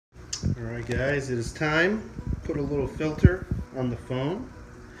Alright guys, it is time. Put a little filter on the phone.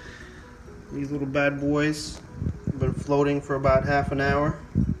 These little bad boys have been floating for about half an hour.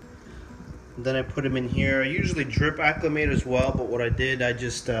 Then I put them in here. I usually drip acclimate as well, but what I did, I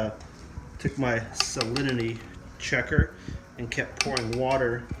just took my salinity checker and kept pouring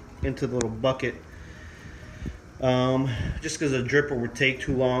water into the little bucket. Just because a dripper would take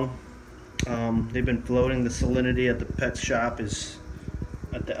too long. They've been floating. The salinity at the pet shop is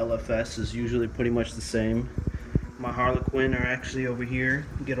at the LFS is usually pretty much the same. My Harlequin are actually over here.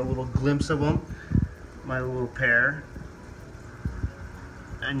 You get a little glimpse of them. My little pair.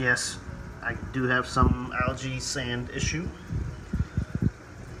 And yes, I do have some algae sand issue.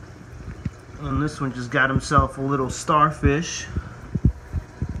 And this one just got himself a little starfish.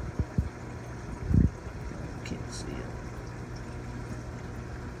 Can't see it.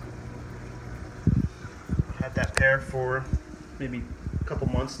 Had that pair for maybe a couple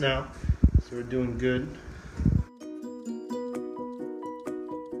months now, so we're doing good.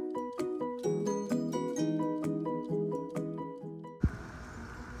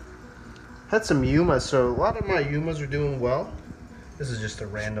 Had some yumas, so a lot of my yumas are doing well. This is just a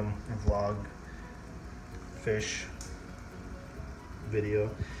random vlog fish video,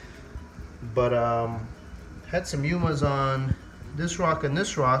 but had some yumas on this rock and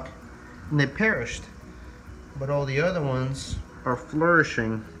this rock, and they perished. But all the other ones are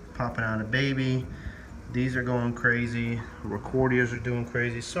flourishing, popping out a baby. These are going crazy. Recordias are doing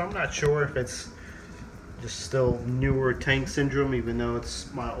crazy. So I'm not sure if it's just still newer tank syndrome, even though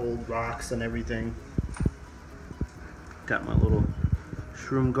it's my old rocks and everything. Got my little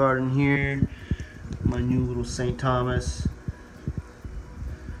shroom garden here. My new little St. Thomas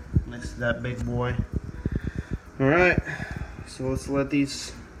next to that big boy. Alright, so let's let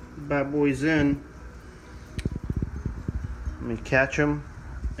these bad boys in. Let me catch them,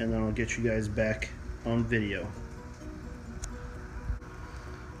 and then I'll get you guys back on video.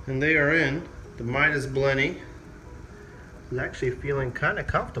 And they are in. The Midas Blenny is actually feeling kind of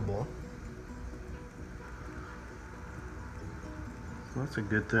comfortable. So that's a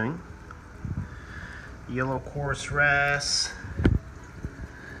good thing. Yellow coris wrasse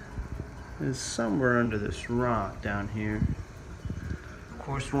is somewhere under this rock down here. Of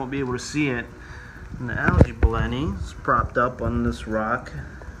course, you won't be able to see it. And the algae blenny is propped up on this rock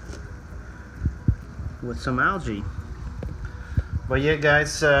with some algae. But yeah,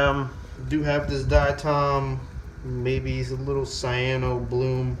 guys, do have this diatom, maybe a little cyano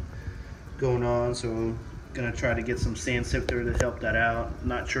bloom going on, so I'm gonna try to get some sand sifter to help that out.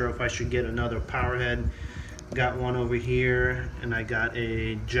 Not sure if I should get another power head. Got one over here, and I got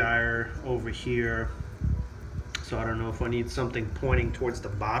a gyre over here, so I don't know if I need something pointing towards the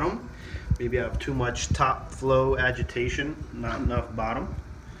bottom. Maybe I have too much top flow agitation, not enough bottom.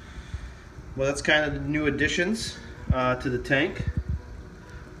 Well, that's kind of the new additions to the tank.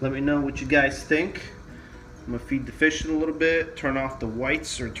 Let me know what you guys think. I'm gonna feed the fish in a little bit, turn off the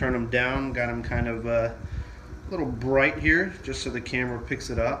whites or turn them down. Got them kind of a little bright here, just so the camera picks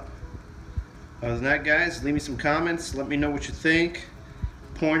it up. Other than that, guys, leave me some comments. Let me know what you think.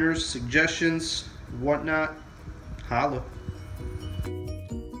 Pointers, suggestions, whatnot. Holla.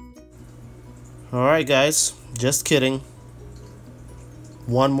 Alright guys, just kidding.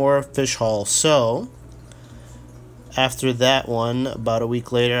 One more fish haul. So after that one, about a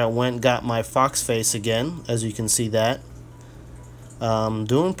week later, I went and got my foxface again, as you can see that.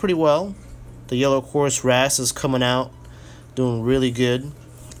 Doing pretty well. The yellow coris wrasse is coming out, doing really good,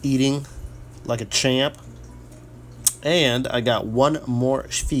 eating like a champ. And I got one more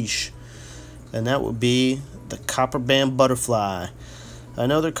fish, and that would be the Copperband Butterfly. I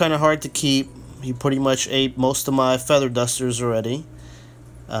know they're kind of hard to keep. He pretty much ate most of my feather dusters already.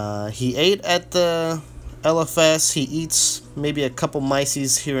 He ate at the LFS. He eats maybe a couple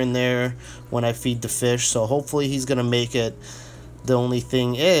myces here and there when I feed the fish, so hopefully he's gonna make it. The only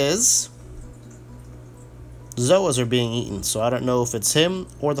thing is, zoas are being eaten, so I don't know if it's him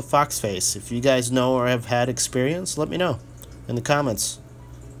or the foxface. If you guys know or have had experience, let me know in the comments.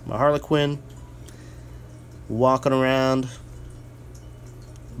 My Harlequin walking around,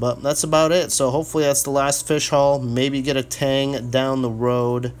 but that's about it. So hopefully that's the last fish haul. Maybe get a tang down the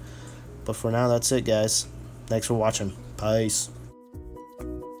road, but for now that's it, guys. Thanks for watching. Peace.